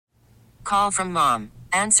call from mom.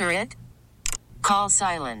 Answer it. Call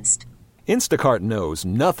silenced. Instacart knows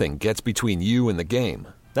nothing gets between you and the game.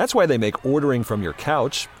 That's why they make ordering from your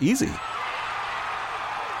couch easy.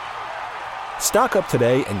 Stock up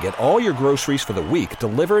today and get all your groceries for the week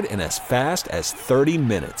delivered in as fast as 30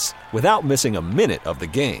 minutes without missing a minute of the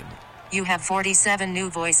game. You have 47 new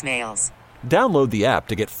voicemails. Download the app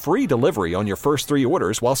to get free delivery on your first 3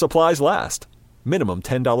 orders while supplies last. Minimum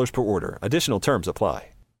 $10 per order. Additional terms apply.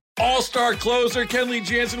 All-star closer Kenley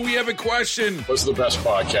Jansen, we have a question. What's the best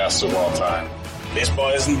podcast of all time? Baseball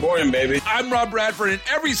isn't boring, baby. I'm Rob Bradford, and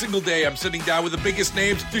every single day I'm sitting down with the biggest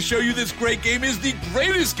names to show you this great game is the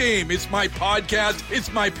greatest game. It's my podcast.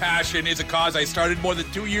 It's my passion. It's a cause I started more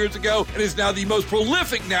than 2 years ago and is now the most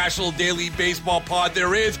prolific national daily baseball pod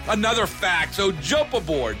there is. Another fact, so jump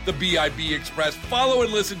aboard the BIB Express. Follow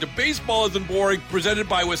and listen to Baseball Isn't Boring, presented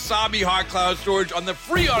by Wasabi Hot Cloud Storage on the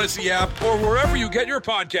free Odyssey app or wherever you get your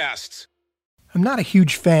podcasts. I'm not a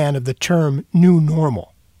huge fan of the term new normal.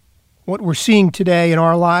 What we're seeing today in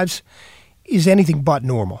our lives is anything but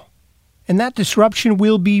normal. And that disruption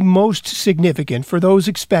will be most significant for those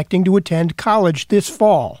expecting to attend college this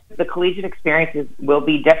fall. The collegiate experiences will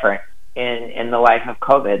be different in the life of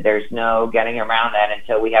COVID. There's no getting around that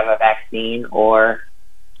until we have a vaccine or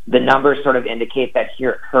the numbers sort of indicate that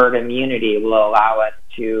herd immunity will allow us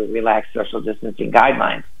to relax social distancing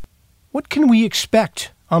guidelines. What can we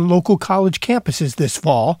expect on local college campuses this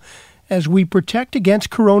fall as we protect against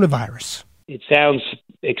coronavirus? It sounds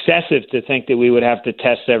excessive to think that we would have to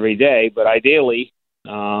test every day, but ideally,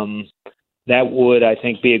 that would, I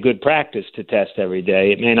think, be a good practice to test every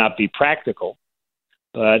day. It may not be practical,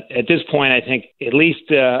 but at this point, I think at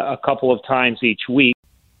least a couple of times each week.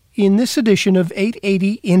 In this edition of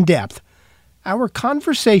 880 In Depth, our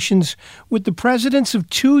conversations with the presidents of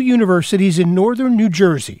 2 universities in northern New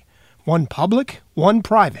Jersey, one public, one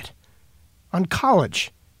private, on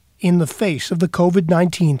college in the face of the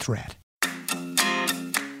COVID-19 threat.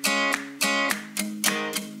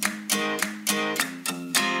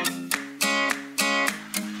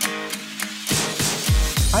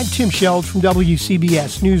 I'm Tim Sheld from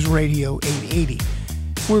WCBS News Radio 880.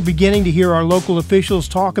 We're beginning to hear our local officials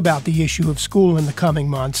talk about the issue of school in the coming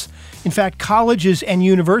months. In fact, colleges and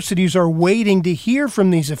universities are waiting to hear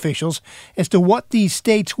from these officials as to what these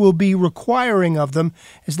states will be requiring of them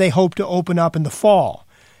as they hope to open up in the fall.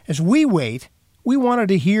 As we wait, we wanted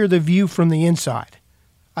to hear the view from the inside.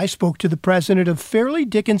 I spoke to the president of Fairleigh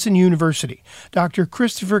Dickinson University, Dr.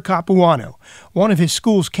 Christopher Capuano. One of his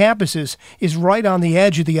school's campuses is right on the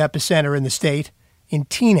edge of the epicenter in the state, in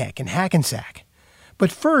Teaneck and Hackensack.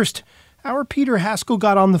 But first, our Peter Haskell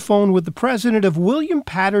got on the phone with the president of William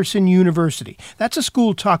Patterson University. That's a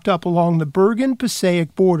school tucked up along the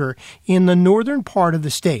Bergen-Passaic border in the northern part of the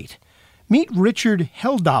state. Meet Richard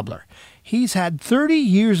Heldobler. He's had 30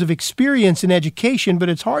 years of experience in education, but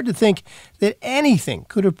it's hard to think that anything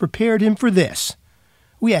could have prepared him for this.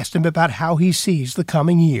 We asked him about how he sees the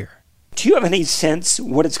coming year. Do you have any sense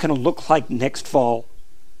what it's going to look like next fall?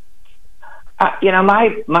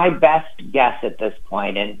 My best guess at this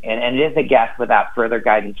point, and it is a guess without further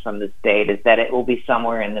guidance from the state, is that it will be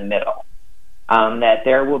somewhere in the middle. That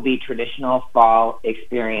there will be traditional fall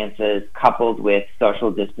experiences coupled with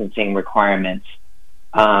social distancing requirements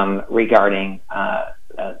regarding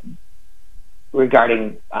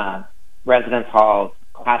residence halls,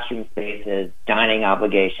 classroom spaces, dining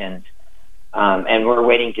obligations, and we're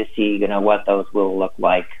waiting to see, what those will look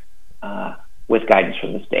like with guidance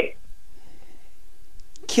from the state.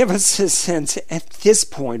 Give us a sense at this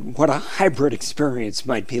point what a hybrid experience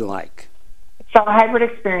might be like. So a hybrid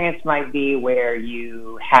experience might be where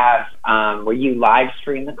you have where you live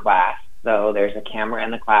stream the class. So there's a camera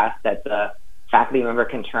in the class that the faculty member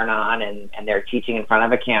can turn on, and they're teaching in front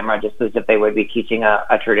of a camera just as if they would be teaching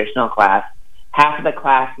a traditional class. Half of the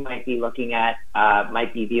class might be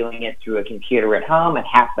might be viewing it through a computer at home, and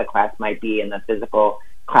half the class might be in the physical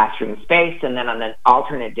classroom space. And then on an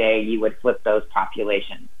alternate day, you would flip those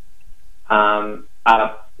populations. Also,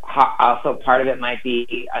 part of it might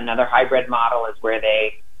be another hybrid model is where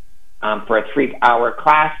they, for a 3-hour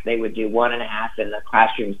class, they would do 1.5 in the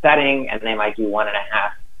classroom setting, and they might do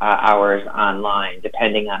 1.5 hours online,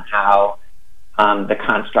 depending on how the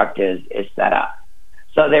construct is set up.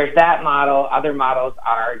 So there's that model. Other models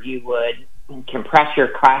are you would compress your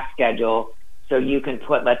class schedule so you can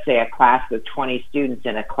put, let's say, a class with 20 students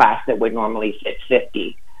in a class that would normally fit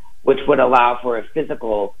 50, which would allow for a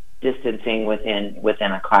physical distancing within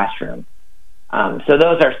a classroom. So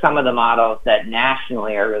those are some of the models that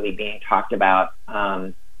nationally are really being talked about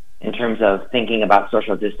in terms of thinking about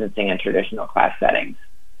social distancing in traditional class settings.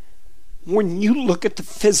 When you look at the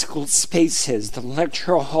physical spaces, the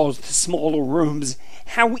lecture halls, the smaller rooms,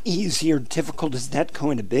 how easy or difficult is that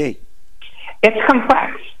going to be? It's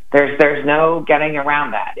complex. There's no getting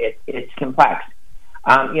around that. It's complex.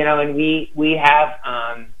 And we have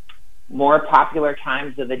more popular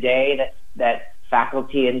times of the day that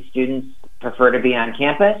faculty and students prefer to be on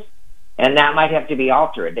campus, and that might have to be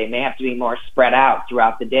altered. They may have to be more spread out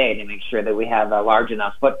throughout the day to make sure that we have a large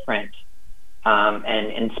enough footprint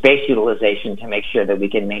and space utilization to make sure that we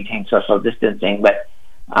can maintain social distancing. But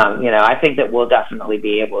I think that we'll definitely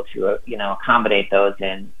be able to accommodate those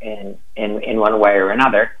in one way or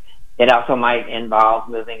another. It also might involve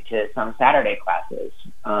moving to some Saturday classes,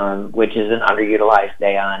 which is an underutilized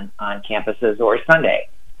day on campuses, or Sunday.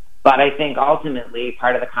 But I think ultimately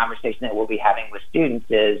part of the conversation that we'll be having with students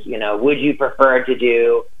is, would you prefer to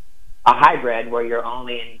do a hybrid where you're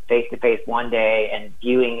only in face-to-face one day and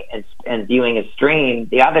viewing a stream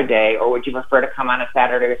the other day, or would you prefer to come on a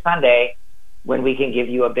Saturday or Sunday when we can give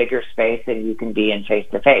you a bigger space and you can be in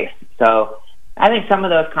face-to-face? So I think some of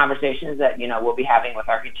those conversations that, we'll be having with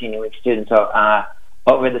our continuing students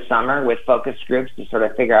over the summer with focus groups to sort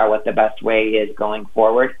of figure out what the best way is going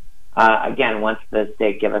forward. Again, once the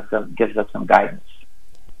state gives us some guidance.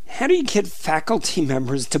 How do you get faculty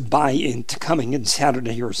members to buy into coming in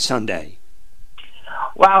Saturday or Sunday?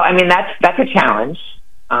 Well, that's a challenge.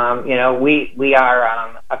 We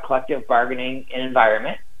are a collective bargaining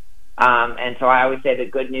environment. And so I always say the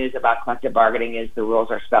good news about collective bargaining is the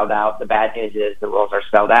rules are spelled out. The bad news is the rules are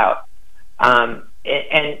spelled out.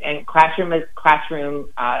 And classroom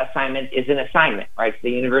assignment is an assignment, right? So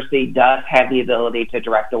the university does have the ability to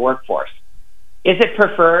direct the workforce. Is it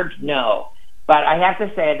preferred? No. But I have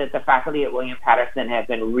to say that the faculty at William Patterson have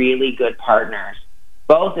been really good partners,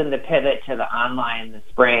 both in the pivot to the online in the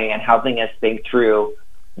spring and helping us think through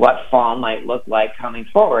what fall might look like coming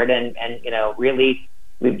forward. And really,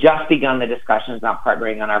 we've just begun the discussions on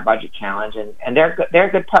partnering on our budget challenge, and they're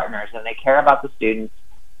good partners, and they care about the students.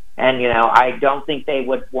 And, I don't think they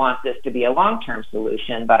would want this to be a long-term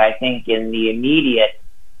solution, but I think in the immediate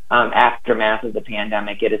aftermath of the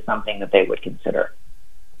pandemic, it is something that they would consider.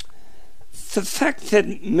 The fact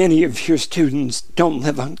that many of your students don't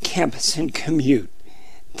live on campus and commute,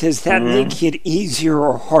 does that make it easier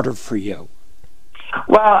or harder for you?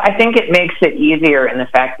 Well, I think it makes it easier in the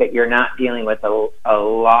fact that you're not dealing with a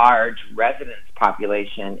large residence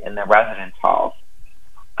population in the residence halls.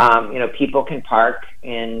 People can park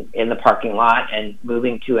in the parking lot, and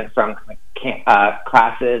moving to and from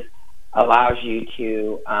classes allows you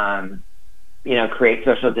to, create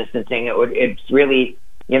social distancing. It's really,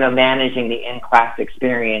 managing the in-class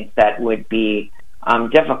experience that would be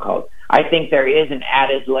difficult. I think there is an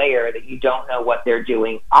added layer that you don't know what they're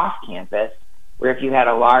doing off campus, where if you had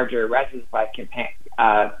a larger residence life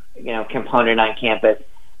component on campus,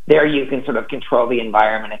 there you can sort of control the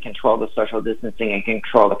environment and control the social distancing and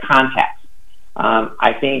control the context.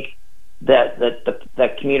 I think that the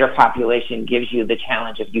commuter population gives you the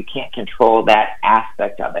challenge if you can't control that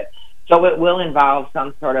aspect of it. So it will involve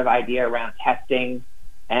some sort of idea around testing,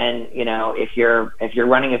 and if you're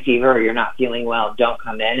running a fever or you're not feeling well, don't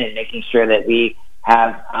come in, and making sure that we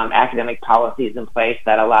have academic policies in place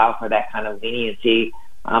that allow for that kind of leniency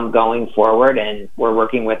going forward. And we're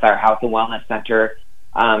working with our Health and Wellness Center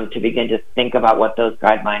to begin to think about what those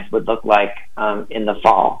guidelines would look like in the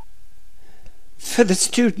fall. For the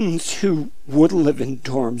students who would live in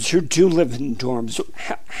dorms, or do live in dorms,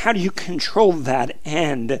 how do you control that,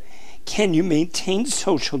 and can you maintain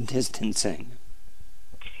social distancing?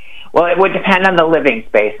 Well, it would depend on the living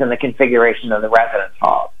space and the configuration of the residence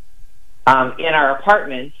halls. In our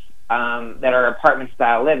apartments that are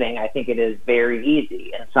apartment-style living, I think it is very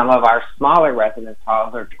easy. In some of our smaller residence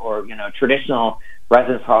halls or traditional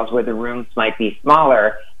residence halls where the rooms might be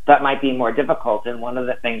smaller, that might be more difficult. And one of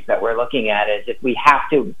the things that we're looking at is, if we have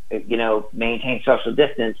to, maintain social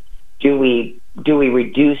distance, do we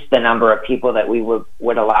reduce the number of people that we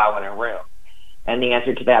would allow in a room? And the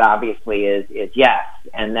answer to that obviously is yes.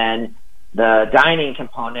 And then the dining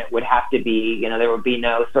component would have to be, there would be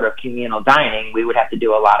no sort of communal dining. We would have to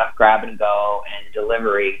do a lot of grab and go and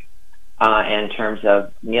delivery in terms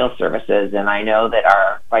of meal services. And I know that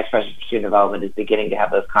our Vice President for Student Development is beginning to have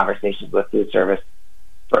those conversations with food service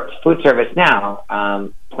now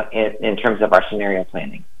in terms of our scenario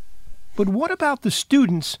planning. But what about the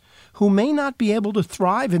students who may not be able to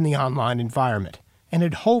thrive in the online environment and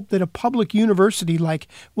had hoped that a public university like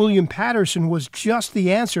William Patterson was just the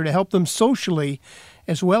answer to help them socially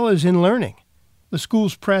as well as in learning? The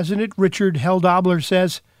school's president, Richard Heldobler,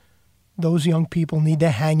 says those young people need to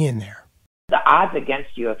hang in there. The odds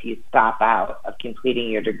against you if you stop out of completing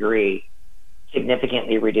your degree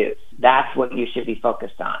significantly reduce. That's what you should be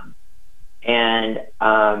focused on. And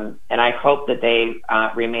I hope that they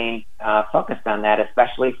remain focused on that,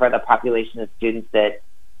 especially for the population of students that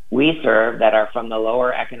we serve that are from the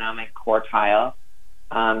lower economic quartile,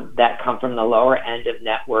 that come from the lower end of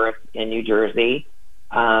net worth in New Jersey.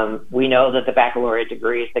 We know that the baccalaureate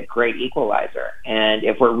degree is the great equalizer. And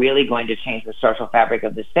if we're really going to change the social fabric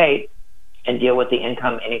of the state and deal with the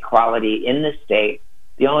income inequality in the state,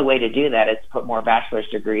 the only way to do that is to put more bachelor's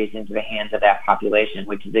degrees into the hands of that population,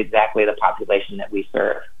 which is exactly the population that we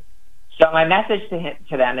serve. So my message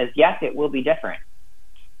to them is, yes, it will be different,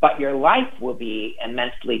 but your life will be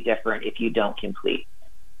immensely different if you don't complete.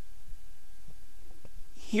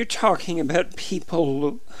 You're talking about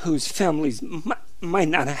people whose families might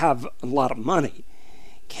not have a lot of money.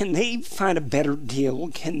 Can they find a better deal?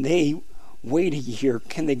 Can they wait a year?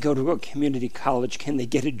 Can they go to a community college? Can they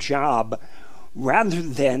get a job rather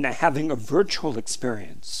than having a virtual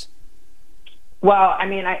experience? Well, I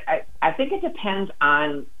mean, I think it depends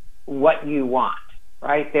on what you want,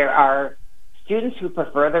 right? There are students who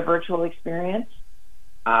prefer the virtual experience.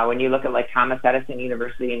 When you look at like Thomas Edison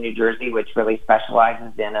University in New Jersey, which really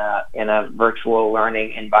specializes in a virtual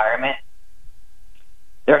learning environment,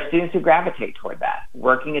 there are students who gravitate toward that.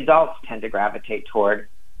 Working adults tend to gravitate toward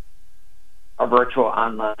a virtual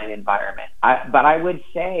online environment. But I would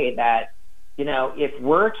say that, you know, if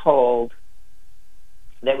we're told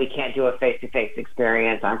that we can't do a face-to-face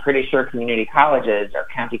experience, I'm pretty sure community colleges or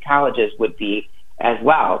county colleges would be as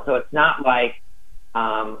well. So it's not like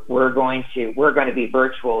we're going to be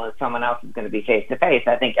virtual and someone else is going to be face-to-face.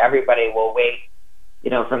 I think everybody will wait,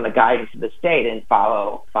 you know, from the guidance of the state and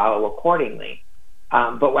follow accordingly.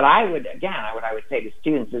 But what I would say to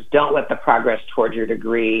students is, don't let the progress towards your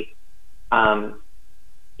degree,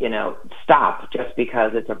 you know, stop just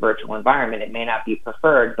because it's a virtual environment. It may not be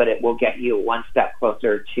preferred, but it will get you one step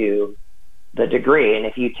closer to the degree. And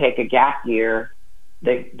if you take a gap year,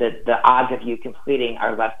 the odds of you completing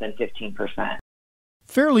are less than 15%.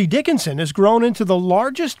 Fairleigh Dickinson has grown into the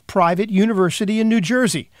largest private university in New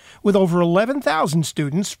Jersey, with over 11,000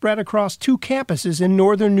 students spread across 2 campuses in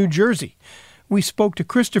northern New Jersey. We spoke to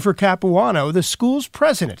Christopher Capuano, the school's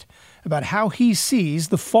president, about how he sees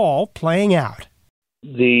the fall playing out.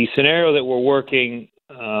 The scenario that we're working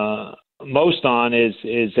most on is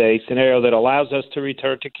a scenario that allows us to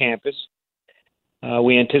return to campus.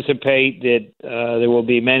 We anticipate that there will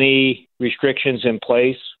be many restrictions in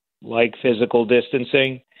place, like physical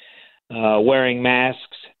distancing, wearing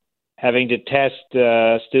masks, having to test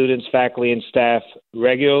students, faculty, and staff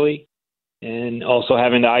regularly, and also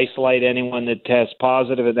having to isolate anyone that tests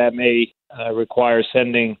positive, and that may require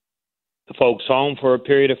sending the folks home for a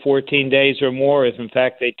period of 14 days or more if, in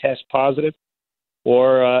fact, they test positive,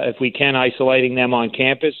 or if we can, isolating them on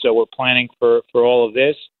campus. So we're planning for all of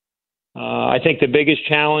this. I think the biggest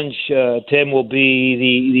challenge, Tim, will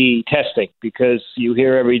be the testing, because you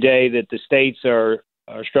hear every day that the states are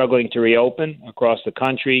struggling to reopen across the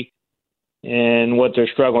country, and what they're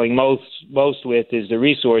struggling most with is the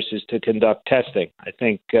resources to conduct testing. I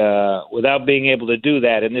think without being able to do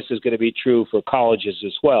that, and this is going to be true for colleges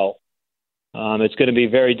as well, it's going to be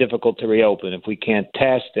very difficult to reopen if we can't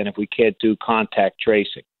test and if we can't do contact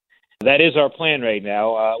tracing. That is our plan right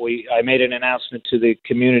now. I made an announcement to the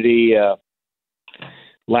community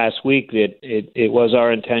last week that it was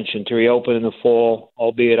our intention to reopen in the fall,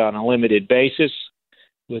 albeit on a limited basis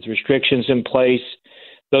with restrictions in place.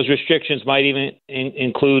 Those restrictions might even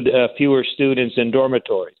include fewer students in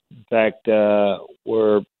dormitories. In fact,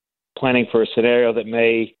 we're planning for a scenario that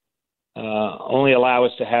may only allow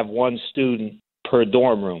us to have 1 student per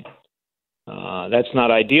dorm room. That's not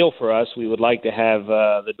ideal for us. We would like to have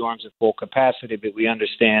the dorms at full capacity, but we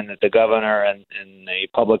understand that the governor and the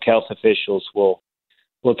public health officials will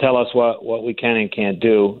tell us what we can and can't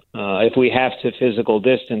do. If we have to physical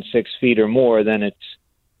distance 6 feet or more, then it's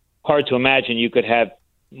hard to imagine you could have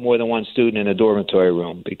more than 1 student in a dormitory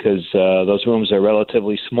room, because those rooms are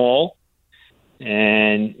relatively small,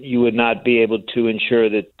 and you would not be able to ensure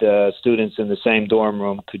that students in the same dorm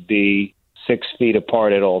room could be 6 feet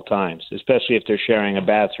apart at all times, especially if they're sharing a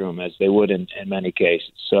bathroom, as they would in many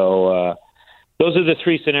cases. So those are the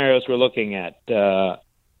 3 scenarios we're looking at.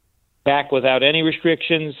 Back without any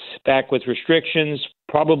restrictions, back with restrictions,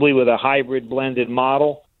 probably with a hybrid blended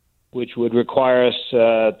model, which would require us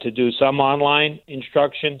to do some online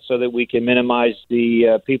instruction so that we can minimize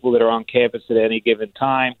the people that are on campus at any given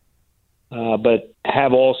time, but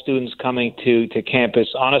have all students coming to campus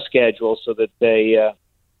on a schedule so that they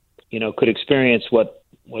could experience what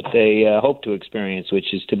they hope to experience,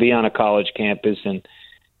 which is to be on a college campus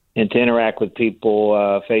and to interact with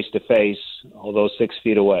people face to face although 6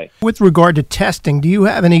 feet away. With regard to testing, do you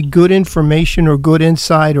have any good information or good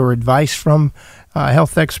insight or advice from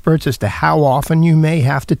health experts as to how often you may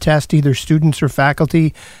have to test either students or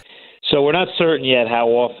faculty? So we're not certain yet how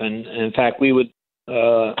often. In fact, we would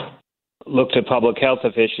look to public health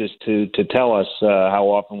officials to tell us how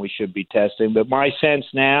often we should be testing. But my sense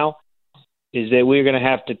now is that we're going to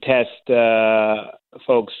have to test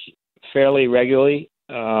folks fairly regularly.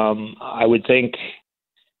 I would think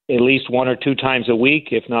at least 1 or 2 times a week,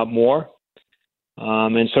 if not more.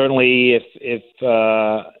 And certainly,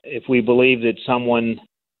 if we believe that someone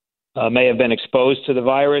may have been exposed to the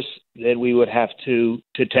virus, then we would have to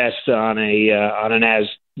test on an as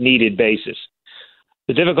needed basis.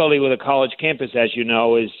 The difficulty with a college campus, as you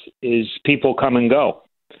know, is people come and go,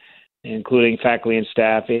 including faculty and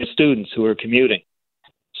staff and students who are commuting.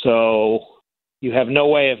 So you have no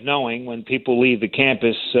way of knowing when people leave the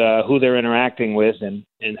campus who they're interacting with and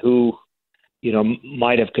who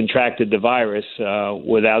might have contracted the virus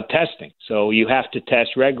without testing. So you have to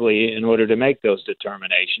test regularly in order to make those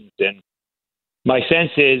determinations. And my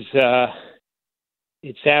sense is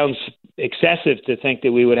it sounds excessive to think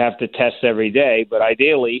that we would have to test every day, but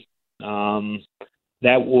ideally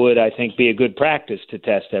that would, I think, be a good practice to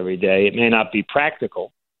test every day. It may not be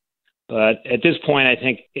practical, but at this point, I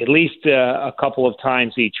think at least a couple of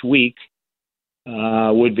times each week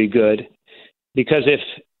would be good, because if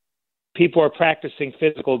people are practicing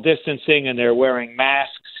physical distancing and they're wearing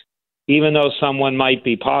masks, even though someone might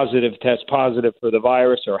be test positive for the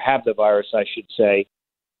virus or have the virus, I should say,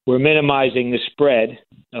 we're minimizing the spread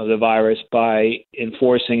of the virus by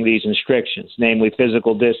enforcing these restrictions, namely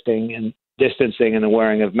physical distancing and the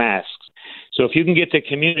wearing of masks. So if you can get the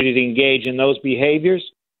community to engage in those behaviors,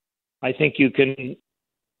 I think you can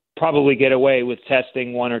probably get away with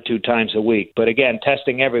testing 1 or 2 times a week. But again,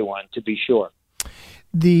 testing everyone to be sure.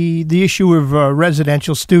 The issue of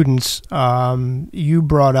residential students, you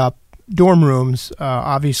brought up dorm rooms.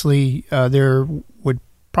 Obviously, there would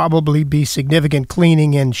probably be significant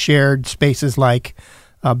cleaning in shared spaces like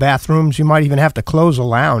bathrooms. You might even have to close a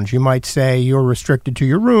lounge. You might say you're restricted to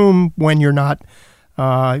your room when you're not,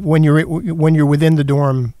 when you're within the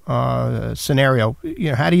dorm scenario.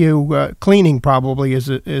 How do you cleaning probably is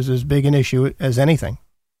as big an issue as anything.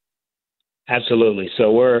 Absolutely.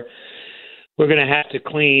 So we're going to have to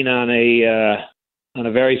clean on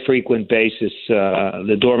a very frequent basis,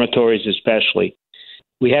 the dormitories especially.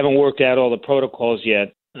 We haven't worked out all the protocols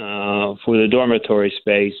yet for the dormitory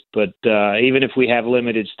space, but even if we have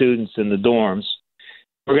limited students in the dorms,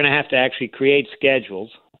 we're going to have to actually create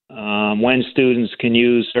schedules when students can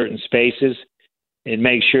use certain spaces and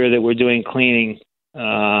make sure that we're doing cleaning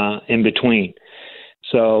in between.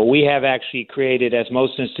 So we have actually created, as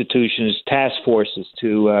most institutions, task forces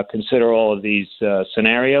to consider all of these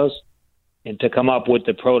scenarios and to come up with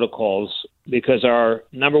the protocols, because our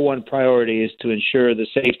number one priority is to ensure the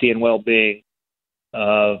safety and well-being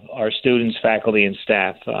of our students, faculty, and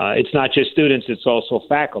staff. It's not just students, it's also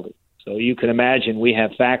faculty. So you can imagine we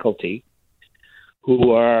have faculty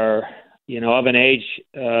who are, of an age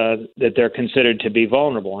that they're considered to be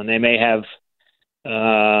vulnerable, and they may have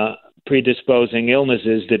predisposing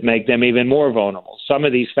illnesses that make them even more vulnerable. Some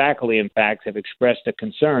of these faculty, in fact, have expressed a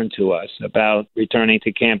concern to us about returning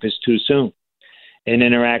to campus too soon and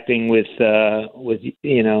interacting with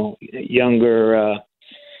younger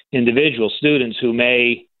individual students who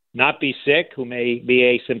may not be sick, who may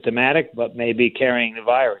be asymptomatic, but may be carrying the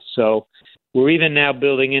virus. So we're even now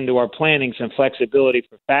building into our planning some flexibility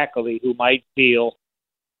for faculty who might feel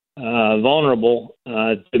vulnerable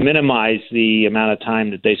to minimize the amount of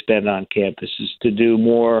time that they spend on campuses, to do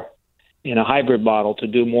more in a hybrid model, to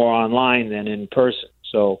do more online than in person.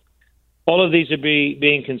 So all of these are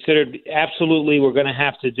being considered. Absolutely, we're going to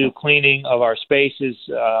have to do cleaning of our spaces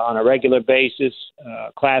on a regular basis,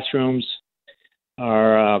 classrooms,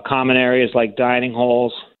 our common areas like dining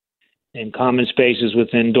halls and common spaces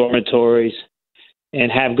within dormitories,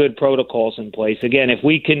 and have good protocols in place. Again, if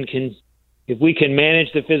we can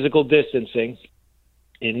manage the physical distancing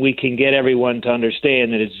and we can get everyone to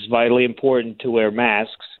understand that it's vitally important to wear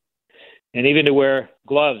masks and even to wear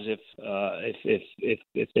gloves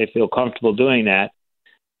if they feel comfortable doing that,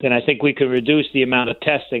 then I think we can reduce the amount of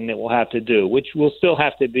testing that we'll have to do, which will still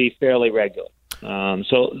have to be fairly regular.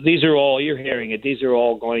 So these are all, you're hearing it, these are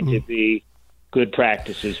all going to be good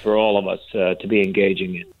practices for all of us to be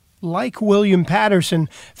engaging in. Like William Patterson,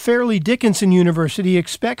 Fairleigh Dickinson University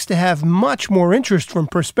expects to have much more interest from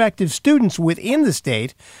prospective students within the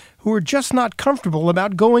state who are just not comfortable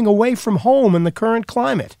about going away from home in the current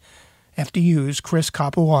climate. FDU's Chris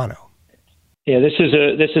Capuano. Yeah, this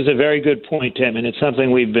is a very good point, Tim, and it's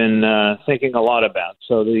something we've been thinking a lot about.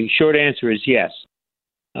 So the short answer is yes,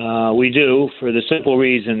 we do, for the simple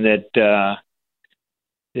reason that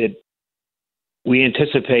we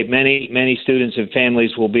anticipate many students and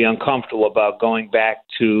families will be uncomfortable about going back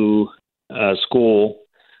to school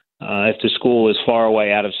if the school is far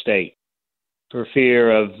away out of state, for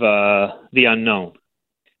fear of the unknown,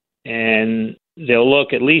 and they'll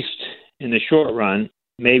look, at least in the short run,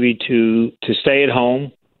 maybe to stay at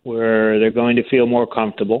home where they're going to feel more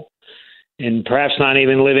comfortable, and perhaps not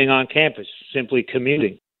even living on campus, simply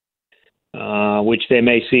commuting, which they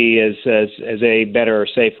may see as a better or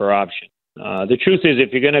safer option. The truth is,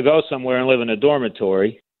 if you're going to go somewhere and live in a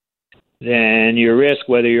dormitory, then your risk,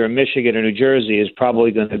 whether you're in Michigan or New Jersey, is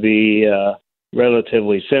probably going to be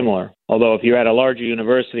relatively similar. Although if you're at a larger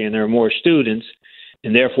university and there are more students,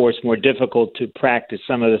 and therefore it's more difficult to practice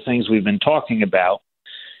some of the things we've been talking about,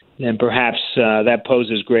 then perhaps that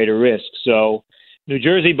poses greater risk. So New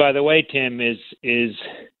Jersey, by the way, Tim, is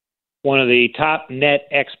one of the top net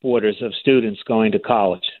exporters of students going to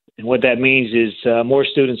college. And what that means is more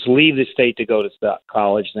students leave the state to go to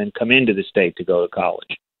college than come into the state to go to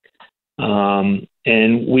college.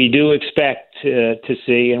 And we do expect to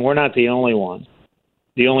see, and we're not the only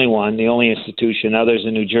institution, others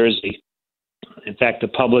in New Jersey. In fact, the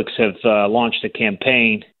Publics have launched a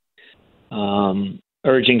campaign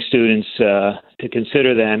urging students to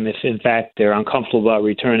consider them if, in fact, they're uncomfortable about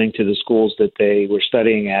returning to the schools that they were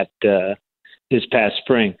studying at this past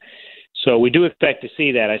spring. So we do expect to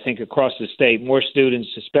see that, I think, across the state, more students,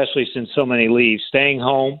 especially since so many leave, staying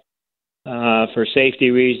home for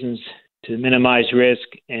safety reasons, to minimize risk.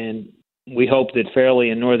 And we hope that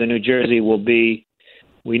Fairleigh in northern New Jersey would be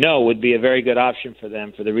a very good option for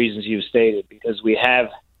them for the reasons you've stated, because we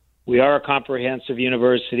are a comprehensive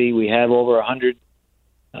university. We have over 100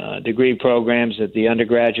 degree programs at the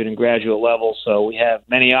undergraduate and graduate level, so we have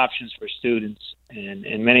many options for students,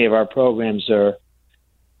 and many of our programs are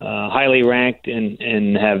highly ranked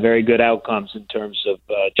and have very good outcomes in terms of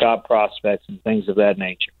job prospects and things of that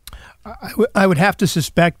nature. I would have to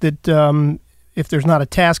suspect that if there's not a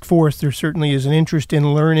task force, there certainly is an interest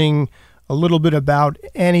in learning a little bit about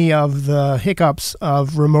any of the hiccups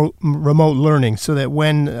of remote learning, so that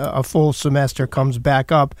when a full semester comes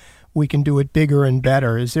back up, we can do it bigger and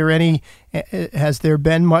better. Has there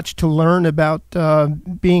been much to learn about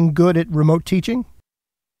being good at remote teaching?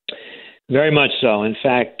 Very much so. In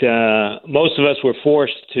fact, most of us were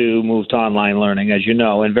forced to move to online learning, as you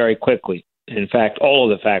know, and very quickly. In fact,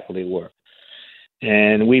 all of the faculty were.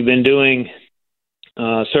 And we've been doing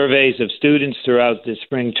surveys of students throughout the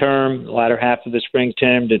spring term, the latter half of the spring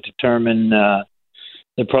term, to determine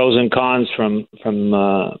the pros and cons from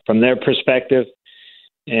their perspective.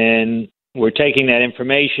 And we're taking that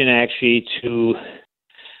information actually to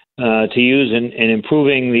use in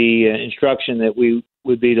improving the instruction that we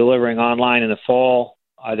would be delivering online in the fall,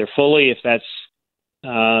 either fully, if that's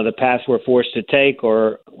the path we're forced to take,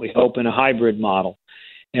 or we hope in a hybrid model.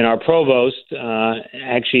 And our provost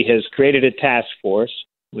actually has created a task force,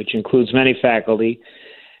 which includes many faculty,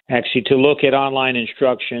 actually to look at online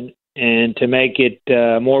instruction and to make it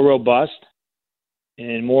more robust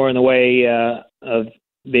and more in the way of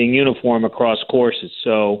being uniform across courses.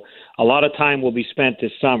 So a lot of time will be spent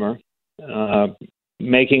this summer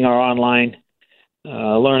making our online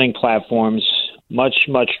learning platforms much,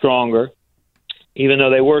 much stronger, even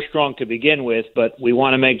though they were strong to begin with, but we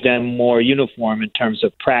want to make them more uniform in terms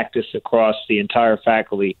of practice across the entire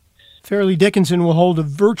faculty. Fairleigh Dickinson will hold a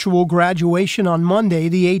virtual graduation on Monday,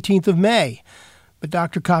 the 18th of May. But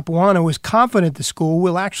Dr. Capuano is confident the school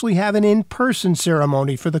will actually have an in-person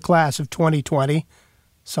ceremony for the class of 2020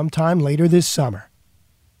 sometime later this summer.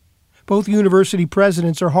 Both university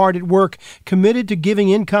presidents are hard at work, committed to giving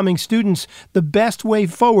incoming students the best way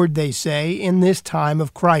forward, they say, in this time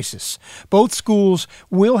of crisis. Both schools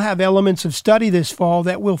will have elements of study this fall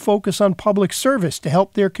that will focus on public service to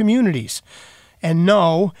help their communities. And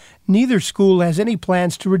no, neither school has any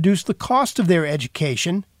plans to reduce the cost of their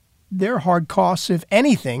education. Their hard costs, if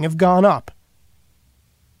anything, have gone up.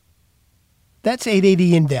 That's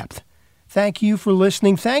 880 In Depth. Thank you for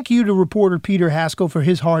listening. Thank you to reporter Peter Haskell for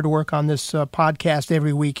his hard work on this podcast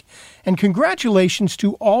every week. And congratulations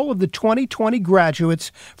to all of the 2020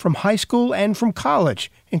 graduates from high school and from college,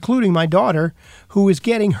 including my daughter, who is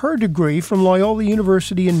getting her degree from Loyola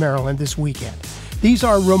University in Maryland this weekend. These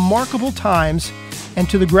are remarkable times, and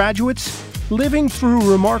to the graduates, living through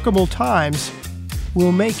remarkable times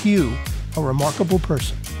will make you a remarkable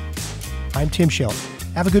person. I'm Tim Sheldon.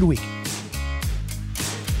 Have a good week.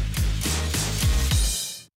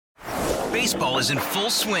 Baseball is in full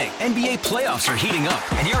swing. NBA playoffs are heating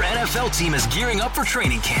up, and your NFL team is gearing up for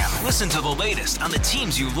training camp. Listen to the latest on the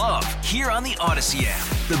teams you love here on the Odyssey app.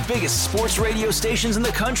 The biggest sports radio stations in the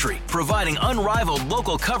country, providing unrivaled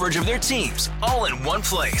local coverage of their teams, all in one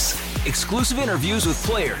place. Exclusive interviews with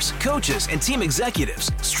players, coaches, and team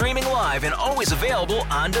executives, streaming live and always available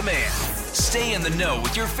on demand. Stay in the know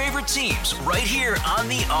with your favorite teams right here on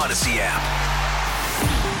the Odyssey app.